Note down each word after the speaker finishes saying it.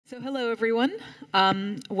So hello, everyone.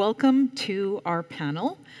 Welcome to our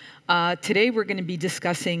panel. Today, we're going to be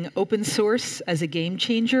discussing open source as a game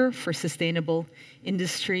changer for sustainable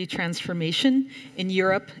industry transformation in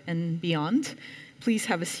Europe and beyond. Please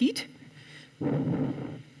have a seat.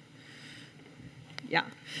 Yeah.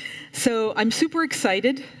 So I'm super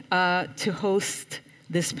excited to host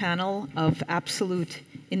this panel of absolute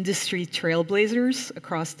industry trailblazers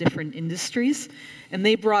across different industries. And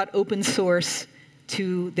they brought open source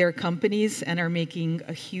to their companies and are making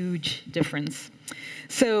a huge difference.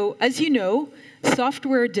 So, as you know,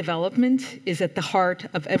 software development is at the heart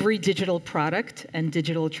of every digital product and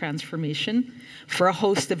digital transformation for a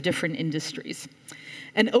host of different industries.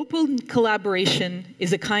 And open collaboration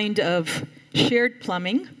is a kind of shared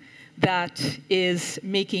plumbing that is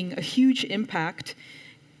making a huge impact,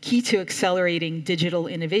 key to accelerating digital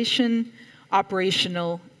innovation,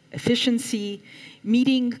 operational efficiency,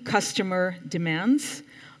 meeting customer demands,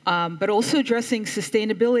 but also addressing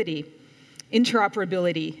sustainability,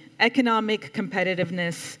 interoperability, economic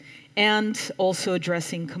competitiveness, and also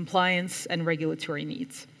addressing compliance and regulatory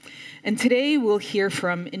needs. And today we'll hear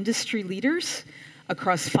from industry leaders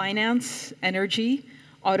across finance, energy,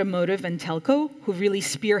 automotive, and telco who really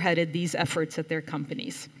spearheaded these efforts at their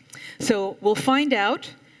companies. So we'll find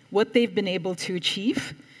out what they've been able to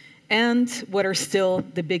achieve and what are still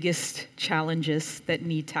the biggest challenges that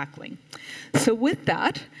need tackling. So with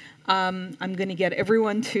that, I'm going to get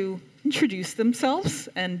everyone to introduce themselves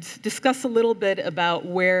and discuss a little bit about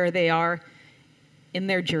where they are in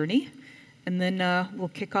their journey, and then we'll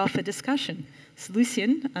kick off a discussion. So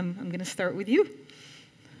Lucian, I'm going to start with you. Good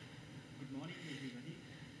morning, everybody.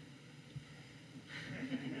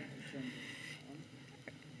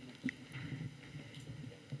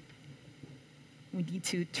 We need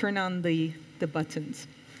to turn on the buttons.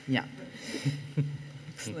 Yeah.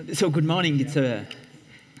 So good morning. It's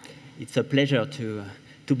a pleasure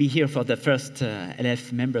to be here for the first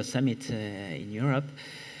LF member summit in Europe.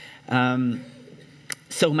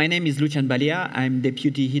 So my name is Lucian Balea. I'm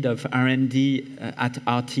deputy head of R&D at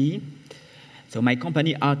RT. So my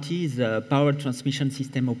company RT is a power transmission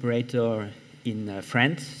system operator in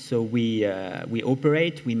France. So we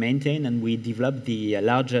operate, we maintain, and we develop the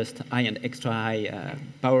largest high and extra high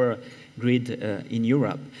power grid in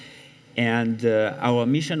Europe. And our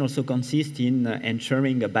mission also consists in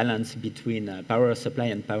ensuring a balance between power supply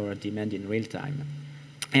and power demand in real time.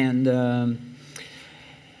 And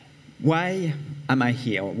why am I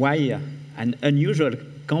here? Why an unusual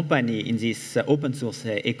company in this open source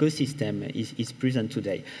ecosystem is present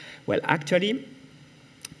today? Well, actually,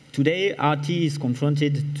 today, RT is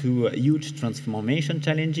confronted to huge transformation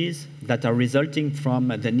challenges that are resulting from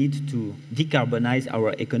the need to decarbonize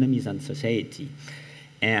our economies and society.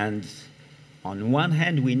 And on one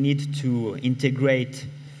hand, we need to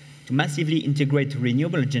massively integrate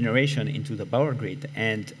renewable generation into the power grid.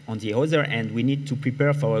 And on the other hand, we need to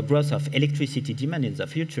prepare for a growth of electricity demand in the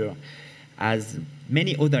future, as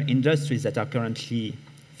many other industries that are currently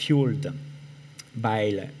fueled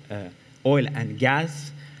by oil and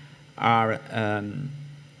gas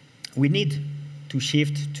we need to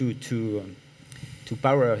shift to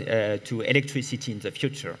power, to electricity in the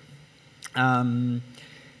future.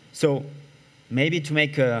 So maybe to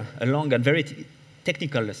make a long and very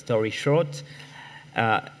technical story short,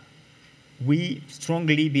 we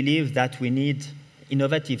strongly believe that we need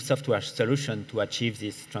innovative software solutions to achieve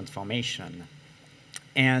this transformation.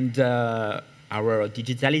 And our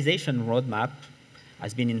digitalization roadmap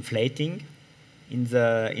has been inflating in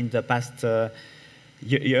the past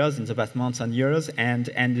years, in the past months and years,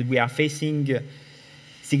 and we are facing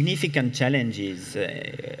significant challenges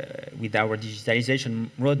with our digitalization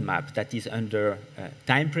roadmap that is under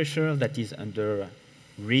time pressure, that is under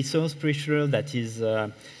resource pressure, that is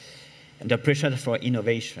under pressure for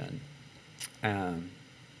innovation.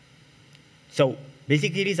 So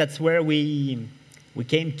basically, that's where we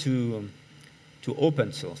came to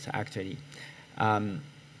open source, actually.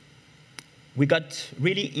 We got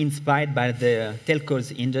really inspired by the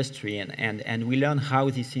telcos industry, and we learned how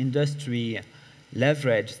this industry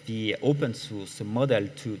leveraged the open source model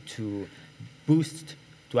to boost,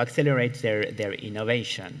 to accelerate their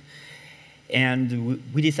innovation. And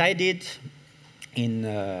we decided in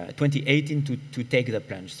 2018 to take the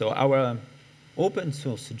plunge. So our open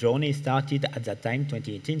source journey started at that time,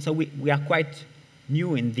 2018. So we are quite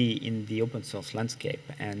new in the open source landscape.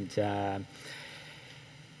 And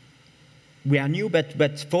we are new,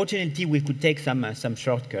 but fortunately we could take some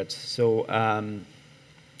shortcuts. So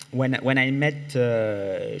when I met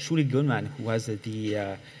Shuli Gunman, who was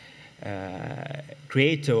the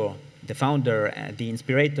creator the founder, the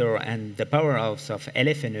inspirator, and the powerhouse of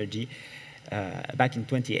LF Energy, back in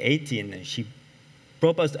 2018, she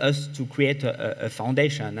proposed us to create a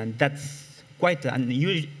foundation, and that's quite an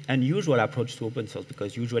unusual approach to open source,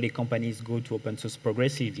 because usually companies go to open source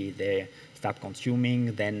progressively. They start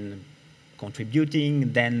consuming, then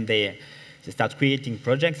contributing, then they start creating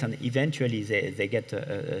projects, and eventually they get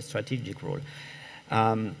a strategic role.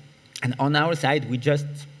 And on our side, we just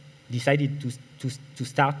decided to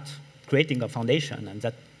start creating a foundation, and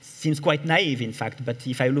that seems quite naive, in fact, but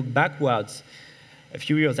if I look backwards, a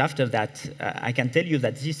few years after that, I can tell you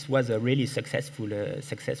that this was a really successful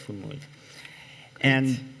move.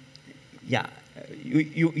 And yeah,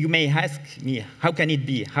 you may ask me, how can it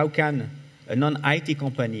be? How can a non-IT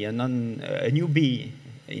company, a newbie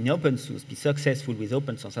in open source be successful with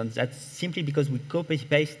open source? And that's simply because we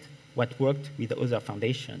copy-paste what worked with other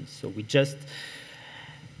foundations. So we just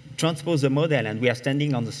transpose the model, and we are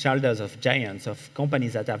standing on the shoulders of giants, of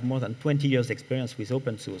companies that have more than 20 years experience with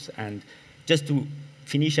open source. And just to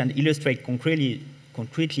finish and illustrate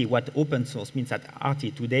concretely what open source means at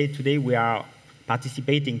RT, today we are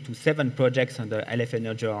participating to 7 projects under LF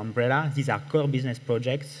Energy umbrella. These are core business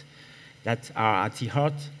projects that are at the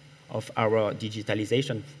heart of our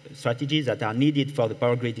digitalization strategies that are needed for the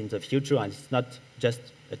power grid in the future, and it's not just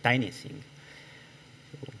a tiny thing.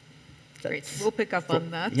 Great. We'll pick up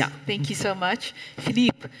on that. Yeah. Thank you so much.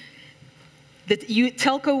 Philippe,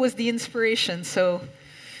 telco was the inspiration, so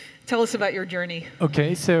tell us about your journey.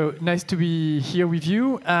 Okay, so nice to be here with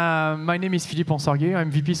you. My name is Philippe Ensarguet.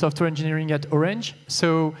 I'm VP Software Engineering at Orange.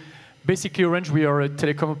 So basically, Orange, we are a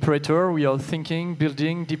telecom operator. We are thinking,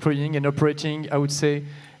 building, deploying, and operating, I would say,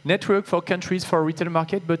 network for countries for retail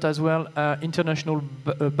market, but as well international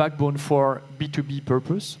backbone for B2B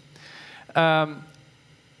purpose.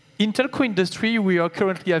 In telco industry, we are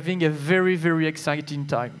currently having a very, very exciting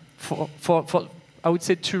time for I would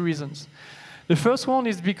say 2 reasons. The first one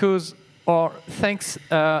is because our thanks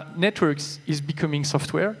networks is becoming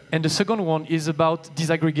software, and the second one is about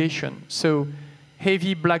disaggregation. So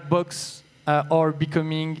heavy black box are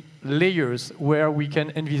becoming layers where we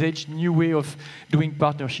can envisage new way of doing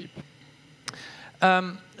partnership.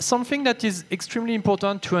 Something that is extremely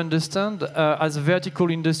important to understand as a vertical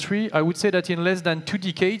industry, I would say that in less than 2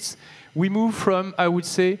 decades, we move from, I would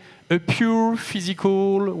say, a pure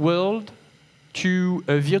physical world to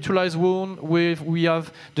a virtualized one where we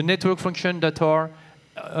have the network function that are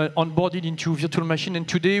onboarded into virtual machine. And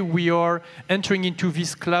today we are entering into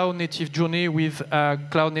this cloud-native journey with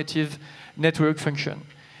cloud-native network function.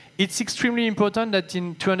 It's extremely important that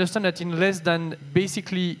to understand that in less than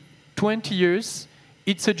basically 20 years,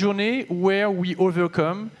 it's a journey where we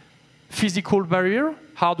overcome physical barrier,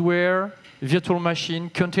 hardware, virtual machine,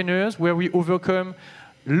 containers, where we overcome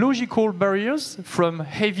logical barriers from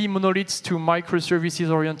heavy monoliths to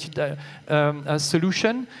microservices-oriented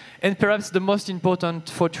solution. And perhaps the most important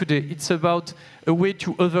for today, it's about a way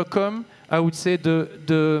to overcome, I would say, the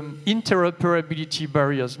interoperability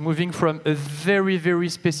barriers, moving from a very, very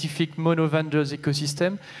specific mono-vendors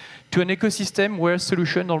ecosystem to an ecosystem where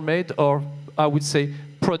solutions are made, or I would say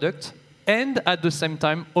product, and at the same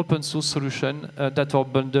time open source solutions that are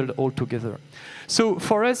bundled all together. So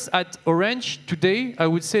for us at Orange today, I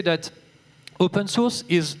would say that open source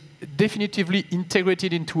is definitively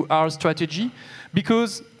integrated into our strategy,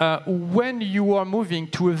 because when you are moving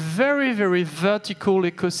to a very, very vertical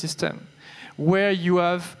ecosystem where you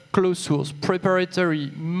have closed source,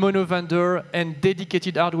 proprietary, mono-vendor, and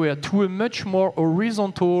dedicated hardware to a much more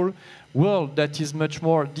horizontal world that is much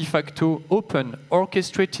more de facto open,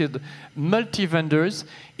 orchestrated, multi-vendors,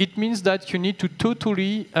 it means that you need to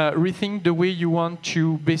totally rethink the way you want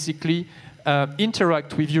to basically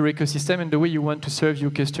interact with your ecosystem and the way you want to serve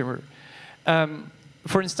your customer.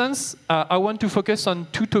 For instance, I want to focus on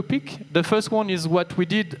 2 topics. The first one is what we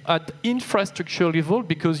did at infrastructure level,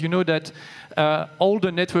 because you know that all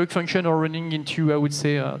the network functions are running into, I would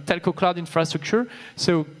say, telco cloud infrastructure.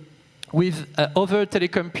 So with other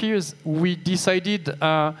telecom peers, we decided,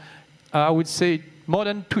 I would say, more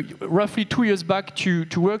than roughly 2 years back to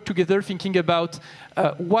work together, thinking about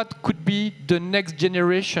what could be the next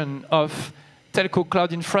generation of telco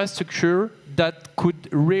cloud infrastructure that could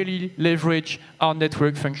really leverage our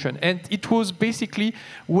network function. And it was basically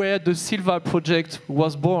where the Silva project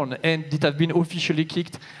was born, and it had been officially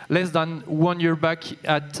kicked less than 1 year back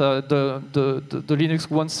at the Linux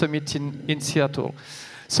One Summit in Seattle.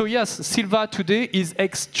 So yes, Silva today is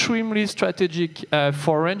extremely strategic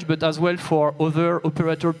for Orange, but as well for other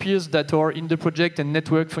operator peers that are in the project and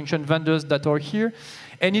network function vendors that are here.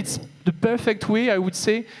 And it's the perfect way, I would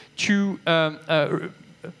say, to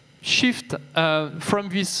shift from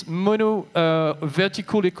this mono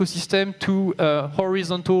vertical ecosystem to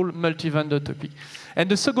horizontal multi-vendor topic. And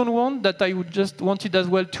the second one that I would just wanted as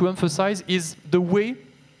well to emphasize is the way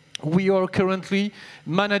we are currently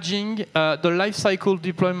managing the lifecycle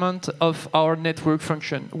deployment of our network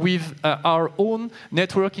function with our own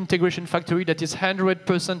network integration factory that is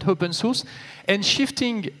 100% open source, and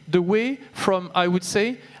shifting the way from, I would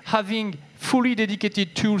say, having fully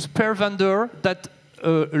dedicated tools per vendor that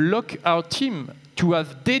lock our team to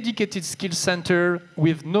have dedicated skill center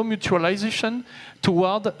with no mutualization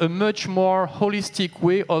toward a much more holistic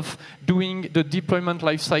way of doing the deployment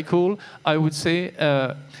lifecycle, I would say.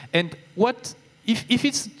 And what if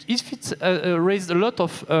it's raised a lot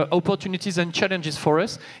of opportunities and challenges for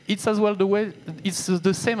us, it's as well it's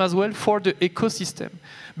the same as well for the ecosystem,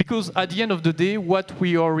 because at the end of the day, what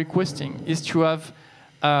we are requesting is to have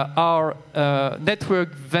our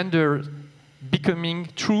network vendor becoming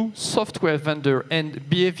true software vendor and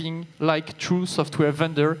behaving like true software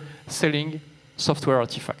vendor selling software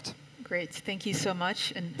artifact. Great, thank you so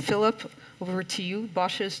much. And Philipp, over to you,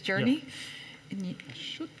 Bosch's journey. Yeah. I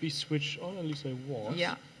should be switched on, at least I was.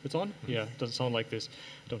 Yeah. It's on? Yeah, it doesn't sound like this.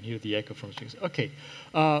 I don't hear the echo from things. Okay.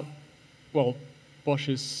 Well, Bosch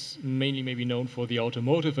is mainly maybe known for the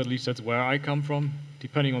automotive, at least that's where I come from.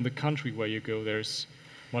 Depending on the country where you go, there's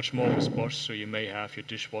much more with Bosch, so you may have your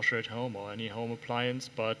dishwasher at home or any home appliance,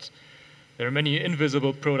 but there are many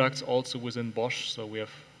invisible products also within Bosch, so we have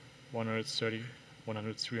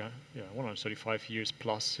 135 years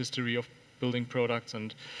plus history of building products,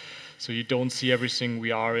 and so you don't see everything.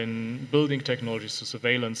 We are in building technology, so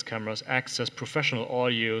surveillance cameras, access, professional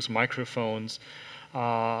audios, microphones.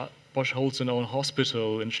 Bosch holds an own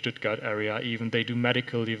hospital in Stuttgart area. Even they do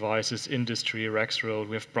medical devices, industry, Rexroad.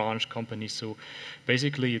 We have branch companies. So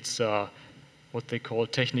basically, it's what they call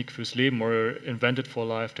Technik fürs Leben, or invented for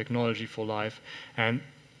life, technology for life. And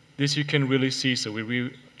this you can really see. So we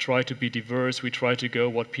try to be diverse. We try to go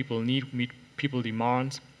what people need, meet people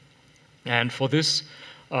demands. And for this,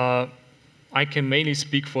 I can mainly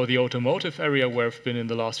speak for the automotive area where I've been in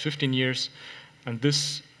the last 15 years. And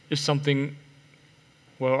this is something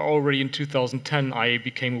where already in 2010 I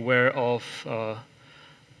became aware of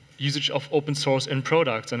usage of open source in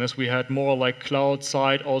products. And as we had more like cloud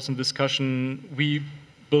side also in discussion, we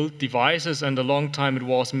built devices, and a long time it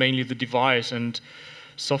was mainly the device, and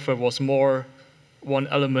software was more one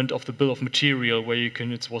element of the bill of material where you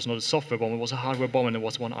can, it was not a software bomb, it was a hardware bomb, and it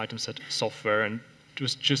was one item set software, and it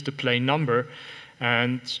was just a plain number.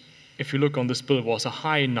 And if you look on this bill, it was a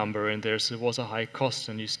high number, and it was a high cost,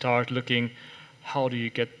 and you start looking, how do you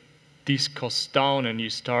get these costs down, and you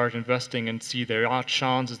start investing and see there are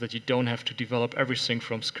chances that you don't have to develop everything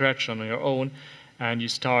from scratch on your own, and you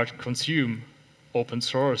start consume open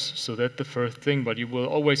source. So that's the first thing, but you will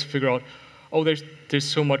always figure out, oh, there's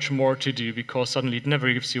so much more to do, because suddenly it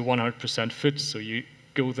never gives you 100% fit. So you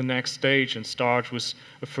go the next stage and start with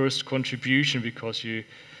a first contribution, because you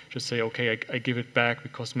just say, okay, I give it back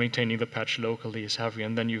because maintaining the patch locally is heavy.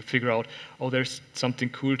 And then you figure out, oh, there's something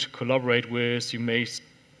cool to collaborate with. You may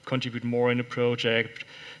contribute more in a project,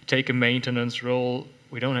 take a maintenance role.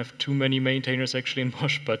 We don't have too many maintainers actually in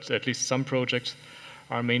Bosch, but at least some projects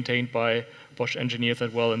are maintained by Bosch engineers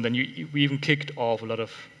as well. And then we even kicked off a lot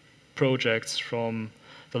of projects from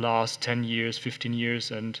the last 10 years, 15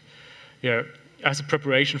 years. And yeah, as a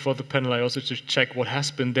preparation for the panel, I also just check what has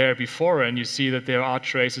been there before, and you see that there are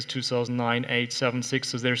traces 2009, 8, 7, 6,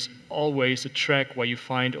 so there's always a track where you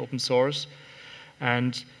find open source.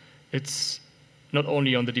 And it's not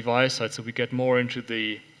only on the device side, so we get more into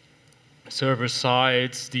the server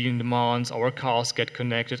sides, the demands, our cars get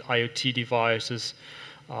connected, IoT devices.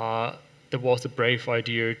 There was a brave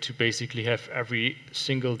idea to basically have every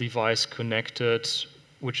single device connected,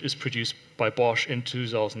 which is produced by Bosch in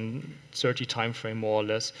 2030 timeframe, more or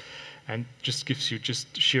less, and just gives you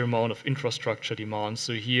just sheer amount of infrastructure demands.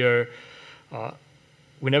 So here,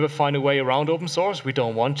 we never find a way around open source. We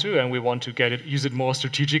don't want to, and we want to use it more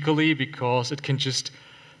strategically, because it can just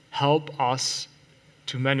help us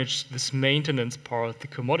to manage this maintenance part, the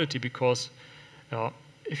commodity. Because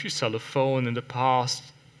if you sell a phone in the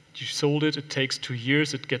past, you sold it, it takes 2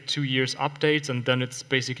 years, it gets 2 years updates, and then it's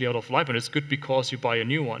basically out of life, and it's good because you buy a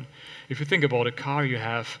new one. If you think about a car, you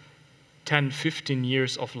have 10, 15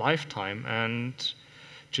 years of lifetime, and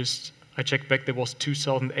just, I checked back, there was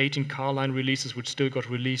 2018 car line releases which still got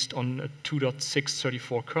released on a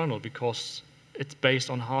 2.634 kernel, because it's based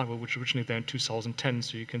on hardware which originally there in 2010,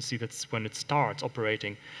 so you can see that's when it starts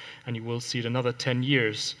operating, and you will see it another 10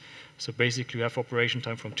 years. So basically you have operation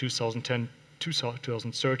time from 2010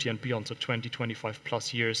 2030 and beyond, so 20, 25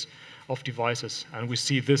 plus years of devices. And we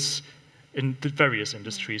see this in the various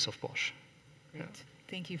industries of Bosch. Great. Yeah.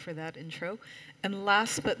 Thank you for that intro. And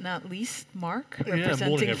last but not least, Mark, morning,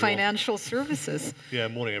 representing financial services. Yeah,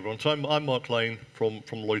 morning everyone. So I'm Mark Lane from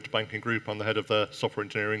Lloyds Banking Group. I'm the head of the Software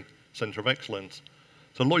Engineering Centre of Excellence.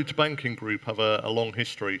 So Lloyds Banking Group have a long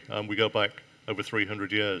history. We go back over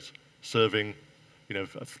 300 years serving,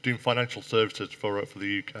 doing financial services for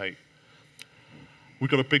the UK. We've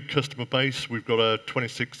got a big customer base. We've got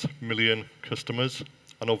 26 million customers,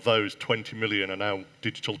 and of those, 20 million are now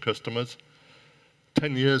digital customers.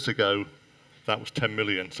 10 years ago, that was 10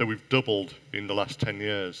 million, so we've doubled in the last 10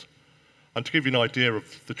 years. And to give you an idea of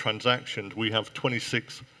the transactions, we have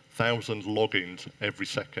 26,000 logins every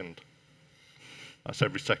second. That's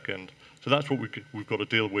every second. So that's what we've got to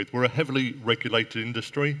deal with. We're a heavily regulated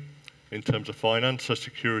industry in terms of finance, so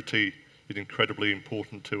security is incredibly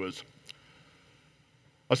important to us.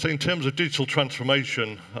 I'd say in terms of digital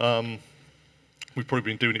transformation, we've probably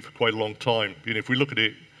been doing it for quite a long time. If we look at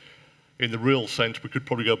it in the real sense, we could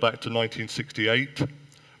probably go back to 1968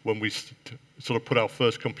 when we sort of put our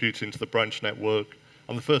first computer into the branch network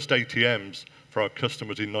and the first ATMs for our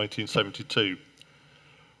customers in 1972.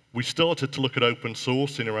 We started to look at open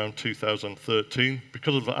source in around 2013.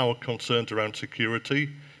 Because of our concerns around security,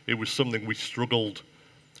 it was something we struggled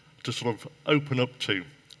to sort of open up to,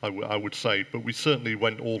 I would say. But we certainly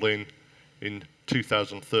went all in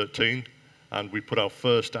 2013, and we put our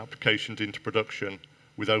first applications into production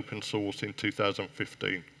with open source in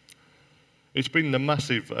 2015. It's been a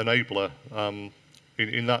massive enabler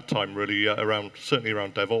in that time, really, certainly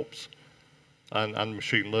around DevOps and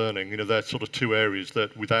machine learning. They're sort of two areas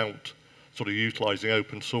that without sort of utilizing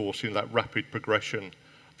open source, that rapid progression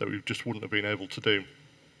that we just wouldn't have been able to do.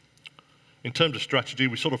 In terms of strategy,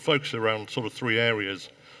 we sort of focus around sort of three areas.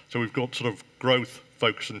 So we've got sort of growth,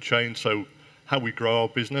 focus, and change. So how we grow our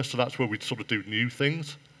business, so that's where we sort of do new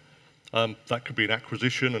things. That could be an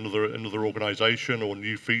acquisition, another organisation, or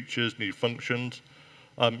new features, new functions.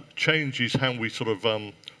 Change is how we sort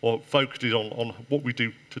of, or focus is on what we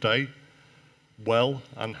do today well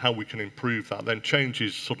and how we can improve that. Then change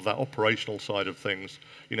is sort of that operational side of things.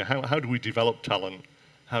 How do we develop talent?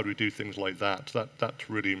 How do we do things like that? That's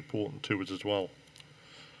really important to us as well.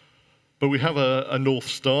 But we have a North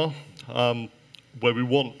Star where we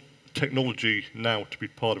want technology now to be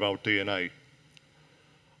part of our DNA.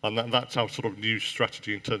 And that's our sort of new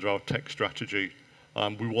strategy in terms of our tech strategy.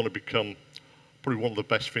 We want to become probably one of the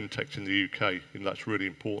best fintechs in the UK, and that's really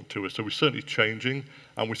important to us. So we're certainly changing,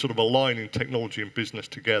 and we're sort of aligning technology and business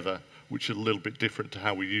together, which is a little bit different to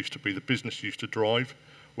how we used to be. The business used to drive,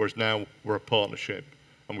 whereas now we're a partnership,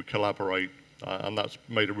 and we collaborate, and that's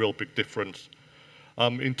made a real big difference.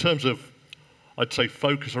 In terms of, I'd say,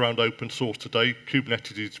 focus around open source today,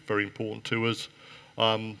 Kubernetes is very important to us.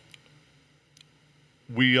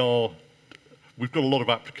 We've got a lot of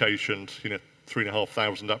applications,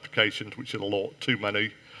 3,500 applications, which is a lot, too many.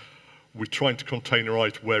 We're trying to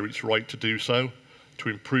containerize where it's right to do so, to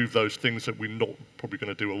improve those things that we're not probably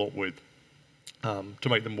going to do a lot with, to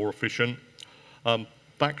make them more efficient.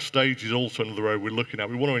 Backstage is also another area we're looking at.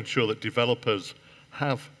 We want to ensure that developers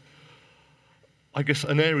have, I guess,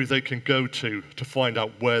 an area they can go to find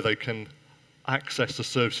out where they can access the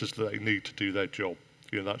services that they need to do their job.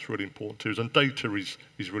 That's really important to us. And data is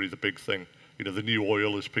really the big thing. The new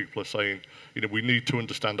oil, as people are saying, we need to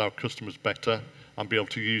understand our customers better and be able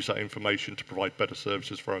to use that information to provide better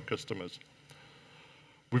services for our customers.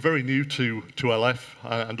 We're very new to LF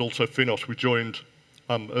and also Finos. We joined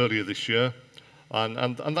earlier this year.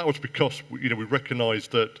 And that was because, we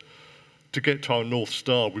recognised that to get to our North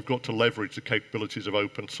Star, we've got to leverage the capabilities of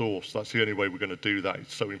open source. That's the only way we're going to do that.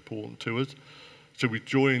 It's so important to us. So we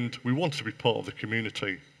wanted to be part of the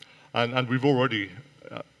community, and we've already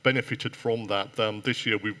benefited from that. This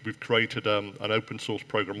year we've created an open source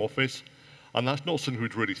program office, and that's not something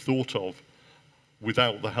we'd really thought of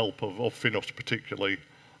without the help of Finos particularly.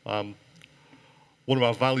 One of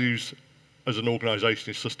our values as an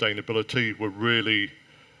organisation is sustainability. We're really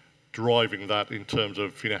driving that in terms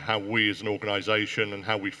of how we as an organisation and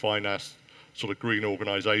how we finance sort of green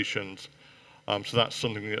organisations. So that's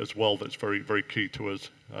something as well that's very, very key to us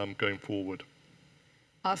going forward.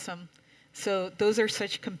 Awesome. So those are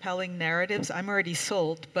such compelling narratives. I'm already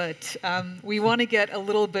sold, but we want to get a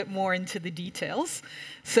little bit more into the details.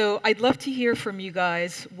 So I'd love to hear from you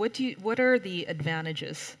guys. What are the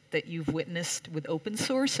advantages that you've witnessed with open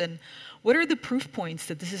source, and what are the proof points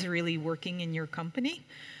that this is really working in your company?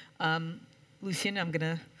 Lucian, I'm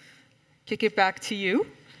going to kick it back to you.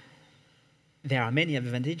 there are many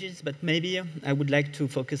advantages, but maybe I would like to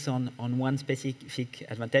focus on one specific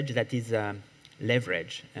advantage, that is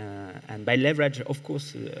leverage. And by leverage, of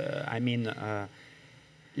course, I mean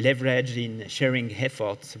leverage in sharing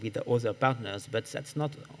efforts with other partners, but that's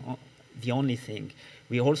not the only thing.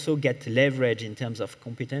 We also get leverage in terms of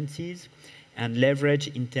competencies and leverage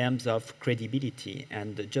in terms of credibility.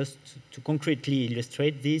 And just to concretely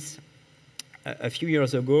illustrate this, a few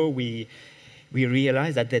years ago, we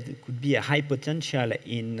realized that there could be a high potential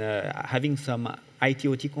in having some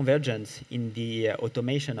IT-OT convergence in the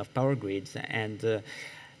automation of power grids, and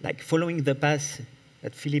like following the path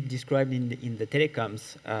that Philippe described in the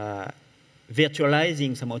telecoms,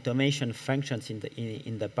 virtualizing some automation functions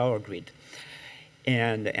in the power grid,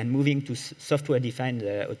 and moving to software-defined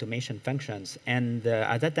automation functions. And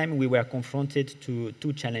at that time, we were confronted to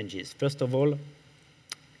two challenges. First of all,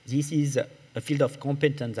 this is a field of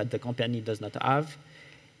competence that the company does not have,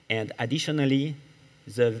 and additionally,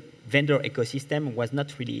 the vendor ecosystem was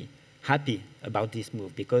not really happy about this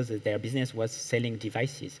move because their business was selling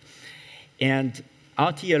devices. And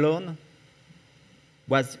RT alone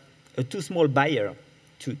was a too small buyer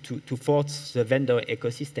to force the vendor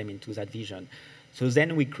ecosystem into that vision. So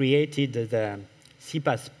then we created the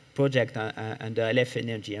CPaaS project under LF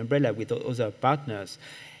Energy umbrella with other partners.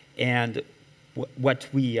 And what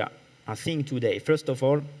we are seeing today, first of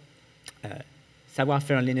all,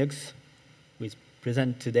 Savoir-Faire Linux, who is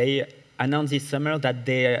present today, announced this summer that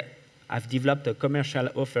they have developed a commercial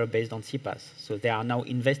offer based on CPaaS. So they are now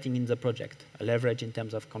investing in the project, a leverage in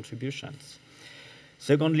terms of contributions.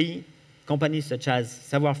 Secondly, companies such as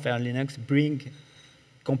Savoir-Faire Linux bring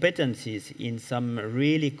competencies in some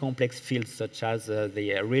really complex fields, such as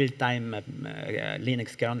the real-time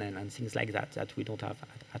Linux kernel and things like that, that we don't have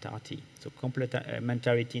at RT. So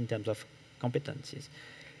complementarity in terms of competencies.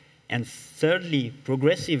 And thirdly,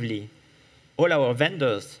 progressively, all our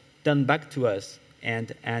vendors turned back to us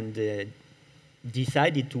and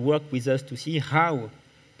decided to work with us to see how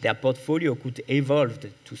their portfolio could evolve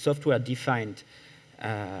to software-defined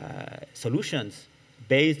solutions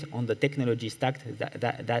based on the technology stack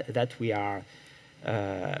that we are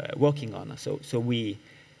working on. So we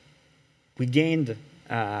gained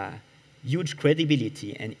huge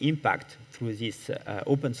credibility and impact through this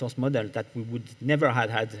open source model that we would never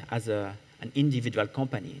have had as an individual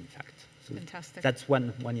company, in fact. So fantastic. That's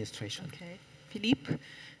one illustration. Okay. Philippe?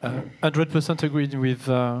 100% agreed with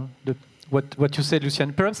what you said,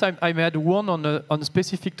 Lucian. Perhaps I may add one on a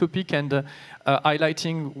specific topic, and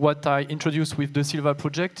highlighting what I introduced with the Silva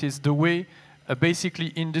project is the way basically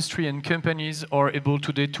industry and companies are able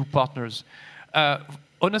today to partners.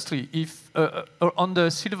 Honestly, if on the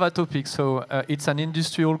Silva topic, so it's an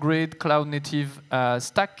industrial grade cloud native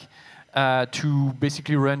stack to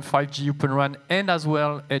basically run 5G Open RAN and as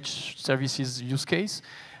well edge services use case.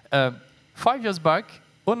 5 years back,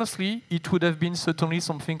 honestly, it would have been certainly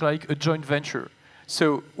something like a joint venture.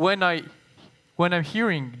 So when I'm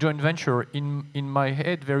hearing joint venture, in my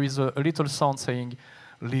head there is a little sound saying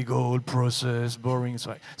legal process, boring.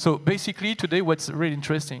 So basically today, what's really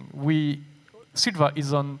interesting, Silva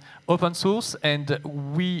is on open source, and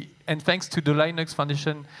thanks to the Linux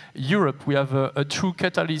Foundation Europe, we have a true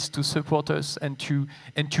catalyst to support us and to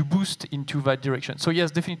boost into that direction. So yes,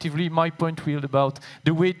 definitively, my point will about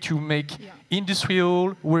the way to make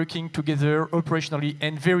industrial working together operationally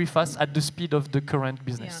and very fast at the speed of the current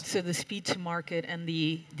business. Yeah, so the speed to market and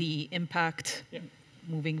the impact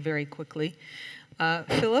moving very quickly.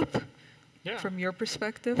 Philipp, from your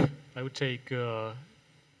perspective? I would take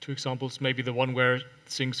two examples. Maybe the one where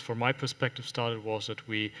things, from my perspective, started was that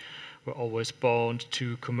we were always bound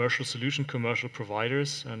to commercial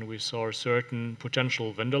providers, and we saw a certain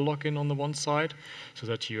potential vendor lock-in on the one side, so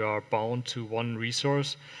that you are bound to one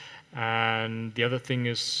resource. And the other thing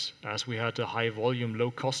is, as we had a high volume, low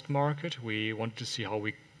cost market, we wanted to see how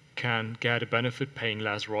we can get a benefit paying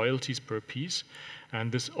less royalties per piece.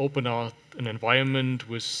 And this opened out an environment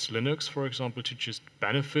with Linux, for example, to just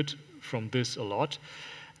benefit from this a lot,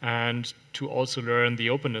 and to also learn the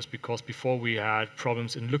openness, because before we had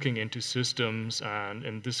problems in looking into systems, and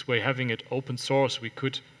in this way, having it open source, we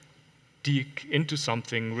could dig into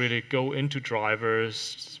something, really go into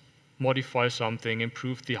drivers, modify something,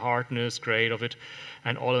 improve the hardness grade of it,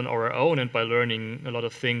 and all on our own, and by learning a lot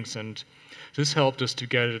of things. And this helped us to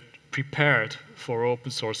get it prepared for open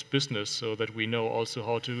source business, so that we know also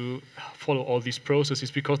how to follow all these processes,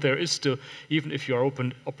 because there is still, even if you are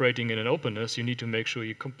operating in an openness, you need to make sure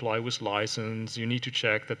you comply with license, you need to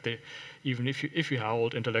check that even if you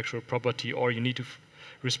hold intellectual property, or you need to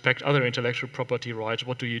respect other intellectual property rights,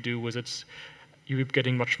 what do you do with it? You're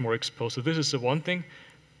getting much more exposed. So this is the one thing,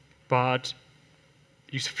 but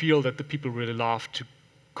you feel that the people really love to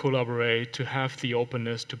collaborate, to have the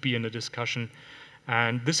openness, to be in a discussion.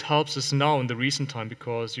 And this helps us now in the recent time,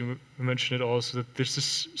 because you mentioned it also, that there's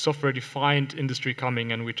this software-defined industry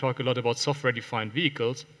coming, and we talk a lot about software-defined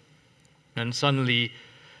vehicles, and suddenly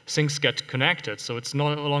things get connected. So it's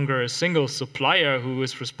no longer a single supplier who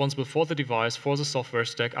is responsible for the device, for the software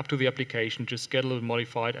stack, up to the application, just get a little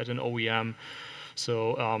modified at an OEM.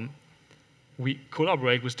 So we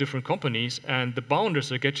collaborate with different companies, and the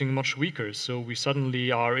boundaries are getting much weaker. So we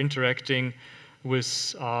suddenly are interacting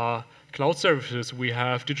with cloud services. We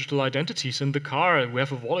have digital identities in the car. We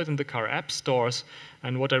have a wallet in the car, app stores.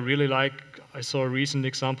 And what I really like, I saw a recent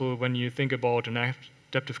example when you think about an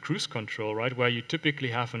adaptive cruise control, right, where you typically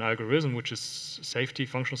have an algorithm which is safety,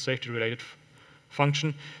 functional safety related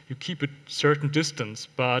function. You keep a certain distance,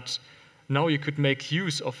 but now you could make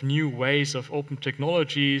use of new ways of open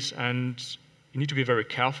technologies, and you need to be very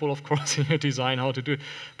careful, of course, in your design how to do it,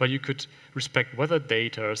 but you could respect weather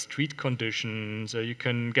data, street conditions, you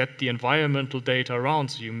can get the environmental data around,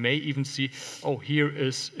 so you may even see, oh,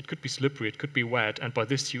 it could be slippery, it could be wet, and by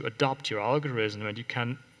this you adapt your algorithm, and you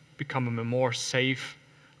can become a more safe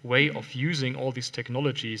way of using all these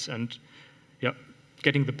technologies, and yeah,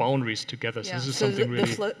 getting the boundaries together. So this is something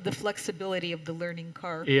really... the flexibility of the learning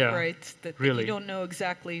car, yeah, right? That really. You don't know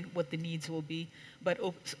exactly what the needs will be, but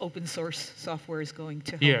open source software is going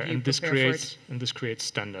to help you and this creates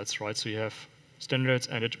standards, right? So you have standards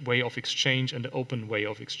and a way of exchange and an open way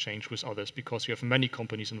of exchange with others, because you have many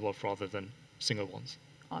companies involved rather than single ones.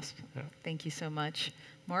 Awesome. Yeah. Thank you so much.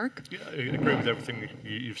 Mark? Yeah, I agree with everything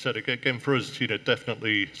you've said. Again, for us,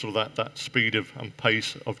 definitely sort of that speed and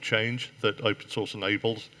pace of change that open source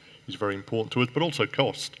enables is very important to us, but also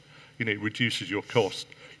cost. It reduces your cost.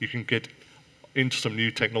 You can get into some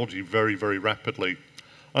new technology very, very rapidly.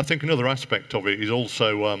 I think another aspect of it is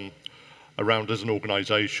also around as an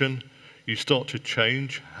organization, you start to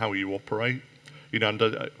change how you operate.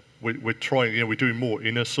 And we're trying, we're doing more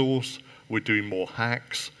inner source, we're doing more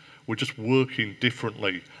hacks, we're just working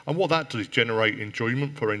differently. And what that does is generate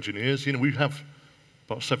enjoyment for engineers. We have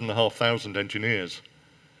about 7,500 engineers,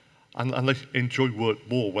 and they enjoy work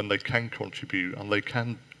more when they can contribute and they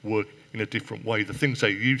can work in a different way. The things they're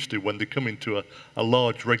used to when they come into a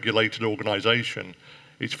large regulated organization,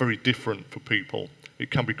 it's very different for people.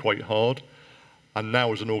 It can be quite hard. And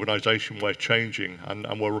now as an organization, we're changing, and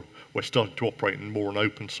we're starting to operate in more an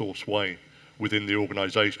open source way within the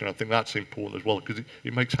organization. I think that's important as well, because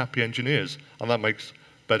it makes happy engineers, and that makes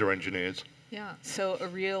better engineers. Yeah, so a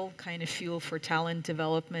real kind of fuel for talent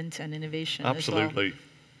development and innovation. Absolutely. As well.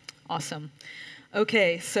 Awesome.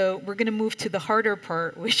 Okay, so we're going to move to the harder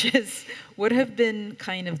part, which is what have been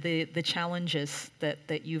kind of the challenges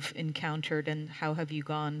that you've encountered, and how have you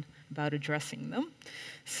gone about addressing them?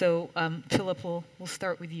 So Philipp, we'll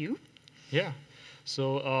start with you. Yeah,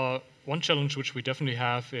 so one challenge which we definitely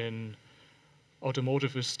have in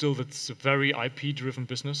automotive is still that it's a very IP-driven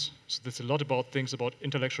business. So there's a lot about things about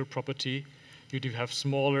intellectual property. You do have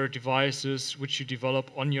smaller devices which you develop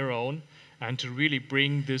on your own, and to really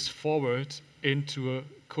bring this forward into a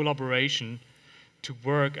collaboration to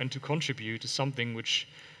work and to contribute is something which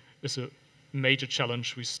is a major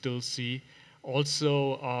challenge we still see.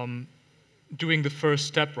 Also, doing the first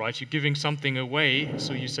step, right? You're giving something away,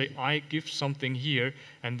 so you say, I give something here,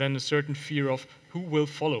 and then a certain fear of who will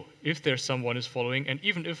follow, if there's someone is following, and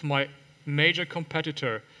even if my major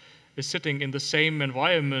competitor is sitting in the same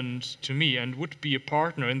environment to me and would be a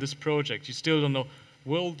partner in this project, you still don't know,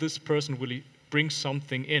 will this person really bring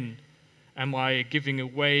something in? Am I giving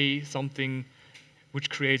away something which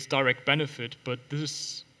creates direct benefit? But this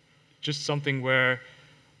is just something where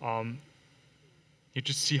you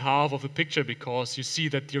just see half of the picture, because you see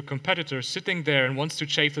that your competitor is sitting there and wants to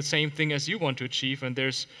achieve the same thing as you want to achieve, and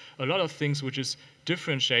there's a lot of things which is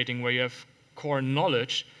differentiating, where you have core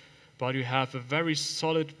knowledge, but you have a very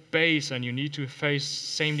solid base, and you need to face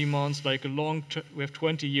same demands like we have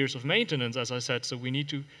 20 years of maintenance, as I said, so we need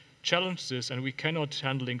to challenge this, and we cannot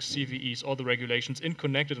handling CVEs or the regulations in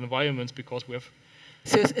connected environments, because we have...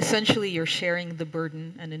 So essentially you're sharing the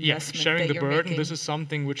burden and investment. Yeah, sharing the burden. Making. This is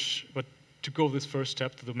something which, but to go this first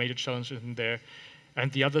step, to the major challenge in there.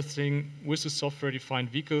 And the other thing, with the software-defined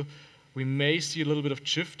vehicle, we may see a little bit of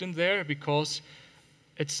shift in there, because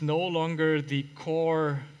it's no longer the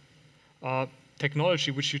core technology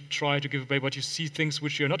which you try to give away, but you see things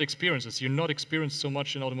which you're not experienced. You're not experienced so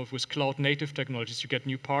much in automotive with cloud-native technologies. You get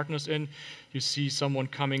new partners in, you see someone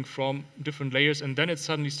coming from different layers, and then it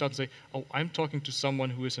suddenly starts to say, oh, I'm talking to someone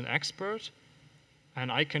who is an expert,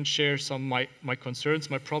 and I can share some my concerns,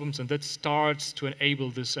 my problems, and that starts to enable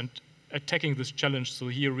this and attacking this challenge. So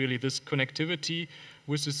here really this connectivity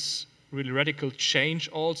with this really radical change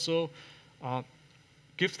also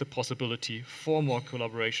give the possibility for more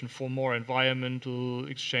collaboration, for more environmental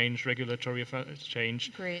exchange, regulatory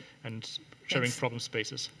exchange, Great. and sharing problem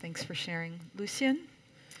spaces. Thanks for sharing. Lucian?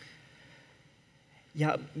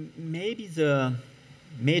 Yeah, maybe the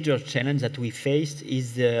major challenge that we faced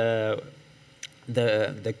is the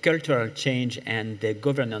cultural change and the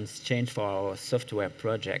governance change for our software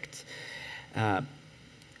project.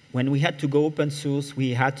 When we had to go open source,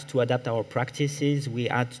 we had to adapt our practices, we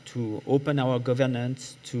had to open our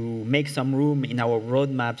governance, to make some room in our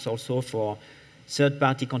roadmaps also for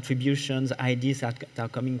third-party contributions, ideas that are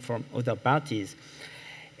coming from other parties,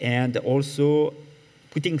 and also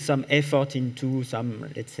putting some effort into some,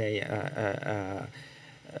 let's say,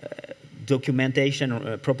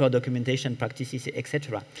 documentation, proper documentation practices,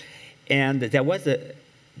 etc. And there was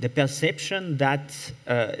the perception that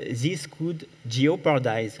this could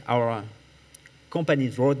jeopardize our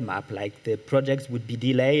company's roadmap, like the projects would be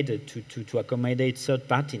delayed to accommodate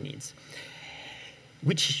third-party needs,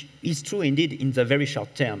 which is true indeed in the very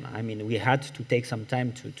short term. I mean, we had to take some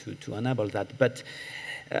time to enable that. But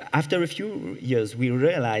after a few years, we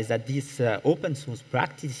realized that these open source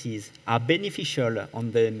practices are beneficial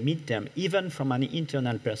on the midterm, even from an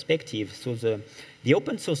internal perspective. So the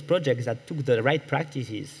open source projects that took the right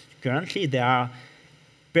practices, currently they are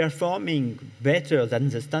performing better than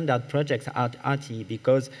the standard projects at RTE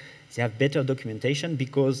because they have better documentation,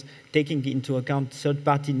 because taking into account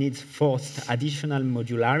third-party needs forced additional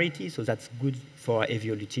modularity, so that's good for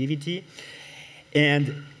evolutivity.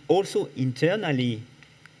 And also internally,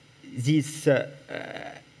 these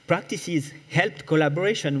practices helped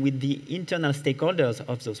collaboration with the internal stakeholders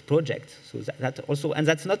of those projects. So that also, and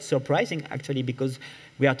that's not surprising actually, because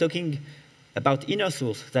we are talking about inner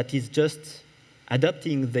source that is just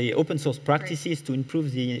adopting the open source practices to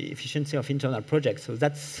improve the efficiency of internal projects. So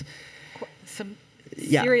that's some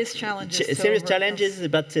serious challenges. Serious challenges,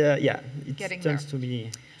 but yeah, it turns there to be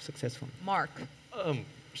successful. Mark.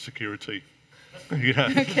 Security. Yeah,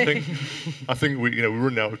 Okay. I think we're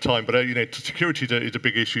running out of time, but security is a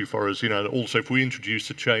big issue for us. Also if we introduce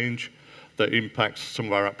a change that impacts some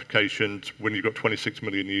of our applications, when you've got 26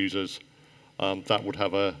 million users, that would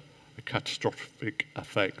have a catastrophic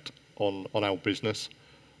effect on our business.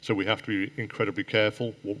 So we have to be incredibly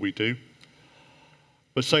careful what we do.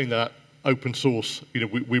 But saying that, open source,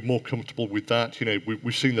 we're more comfortable with that.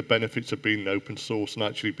 We've seen the benefits of being open source and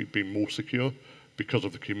actually being more secure because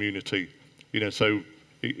of the community. So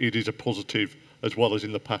it is a positive, as well as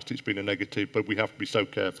in the past it's been a negative, but we have to be so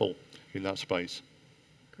careful in that space.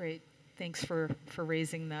 Great. Thanks for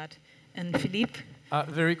raising that. And Philippe?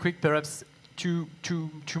 Very quick, perhaps two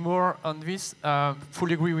more on this.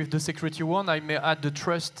 Fully agree with the security one. I may add the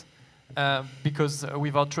trust, because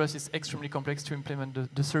without trust it's extremely complex to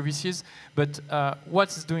implement the services. But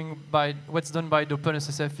what's done by the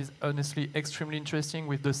OpenSSF is honestly extremely interesting,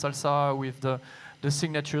 with the SALSA, with the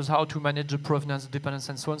signatures, how to manage the provenance, dependence,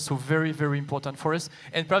 and so on. So very, very important for us.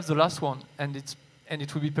 And perhaps the last one, and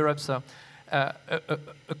it will be perhaps a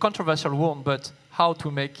controversial one, but how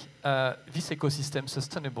to make this ecosystem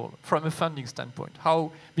sustainable from a funding standpoint.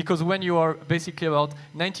 Because when you are basically about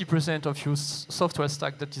 90% of your software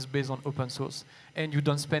stack that is based on open source, and you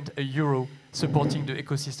don't spend €1 supporting the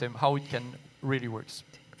ecosystem, how it can really work.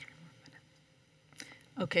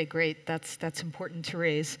 Okay, great. That's important to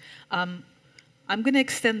raise. I'm going to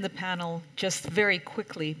extend the panel just very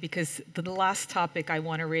quickly, because the last topic I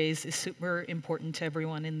want to raise is super important to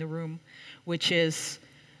everyone in the room, which is,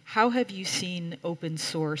 how have you seen open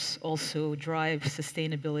source also drive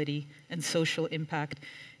sustainability and social impact?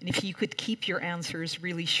 And if you could keep your answers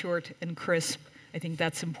really short and crisp, I think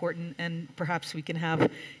that's important, and perhaps we can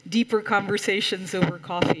have deeper conversations over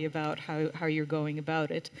coffee about how you're going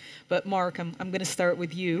about it. But Mark, I'm going to start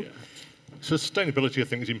with you. Yeah. So sustainability, I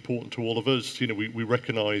think, is important to all of us. We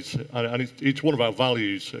recognise, and it's one of our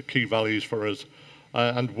values, key values for us.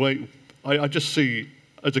 I just see,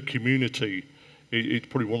 as a community, it's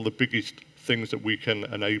probably one of the biggest things that we can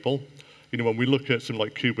enable. When we look at something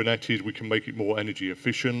like Kubernetes, we can make it more energy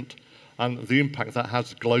efficient, and the impact that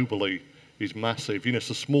has globally is massive.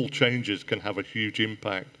 So small changes can have a huge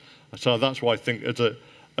impact. So that's why I think, as an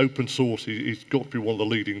open source, it's got to be one of the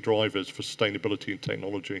leading drivers for sustainability and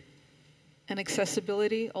technology. And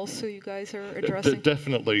accessibility, also, you guys are addressing?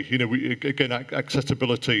 Definitely. Again,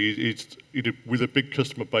 accessibility is, with a big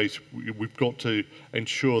customer base, we've got to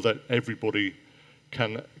ensure that everybody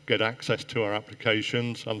can get access to our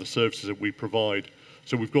applications and the services that we provide.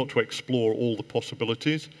 So we've got to explore all the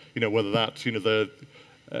possibilities. Whether that's the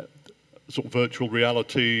sort of virtual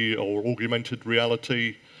reality or augmented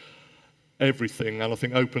reality, everything. And I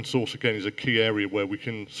think open source, again, is a key area where we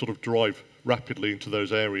can sort of drive rapidly into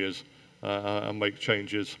those areas and make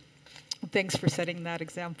changes. Thanks for setting that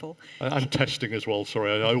example. And testing as well,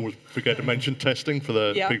 sorry. I always forget to mention testing for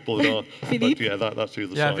the people that are... Philippe? But yeah, that's the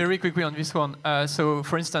other side. Yeah, very quickly on this one. So,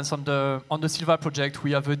 for instance, on the Silva project,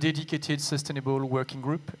 we have a dedicated sustainable working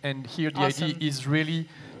group. And here the idea is really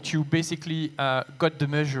to basically got the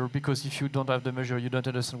measure, because if you don't have the measure, you don't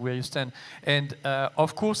understand where you stand. And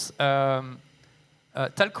of course,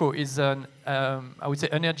 telco is an, I would say,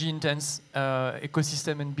 energy-intense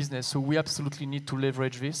ecosystem and business. So we absolutely need to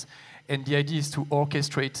leverage this. And the idea is to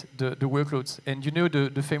orchestrate the workloads. And you know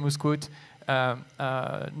the famous quote,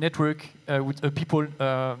 network with people,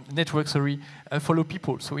 network, sorry, follow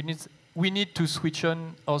people. So we need to switch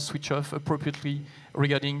on or switch off appropriately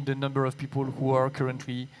regarding the number of people who are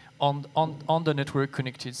currently on the network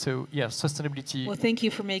connected. So yeah, sustainability. Well, thank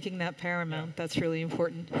you for making that paramount. That's really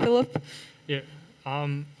important. Philip? Yeah,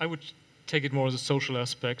 I would take it more as a social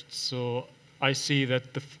aspect. So I see that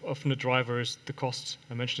often the driver is the cost.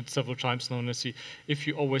 I mentioned it several times now, and I see if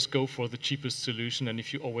you always go for the cheapest solution and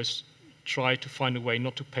if you always try to find a way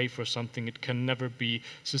not to pay for something, it can never be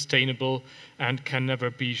sustainable and can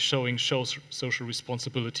never be showing social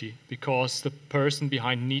responsibility, because the person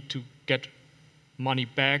behind need to get money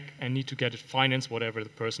back and need to get it financed, whatever the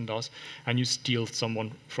person does, and you steal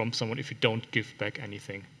from someone if you don't give back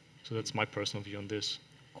anything. So that's my personal view on this.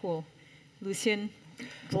 Cool. Lucian,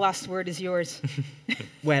 the last word is yours.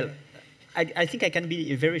 Well, I think I can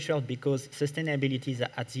be very short, because sustainability is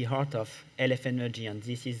at the heart of LF Energy, and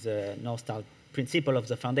this is the North Star principle of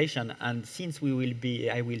the foundation. And since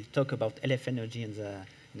I will talk about LF Energy in the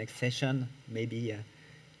next session, maybe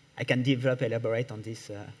I can elaborate on this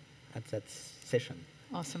at that session.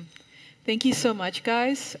 Awesome. Thank you so much,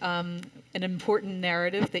 guys. An important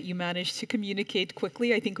narrative that you managed to communicate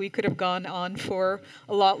quickly. I think we could have gone on for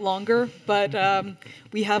a lot longer, but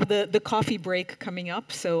we have the coffee break coming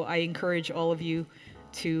up, so I encourage all of you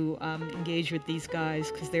to engage with these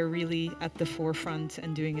guys, because they're really at the forefront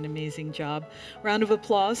and doing an amazing job. Round of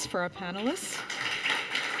applause for our panelists.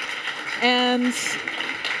 And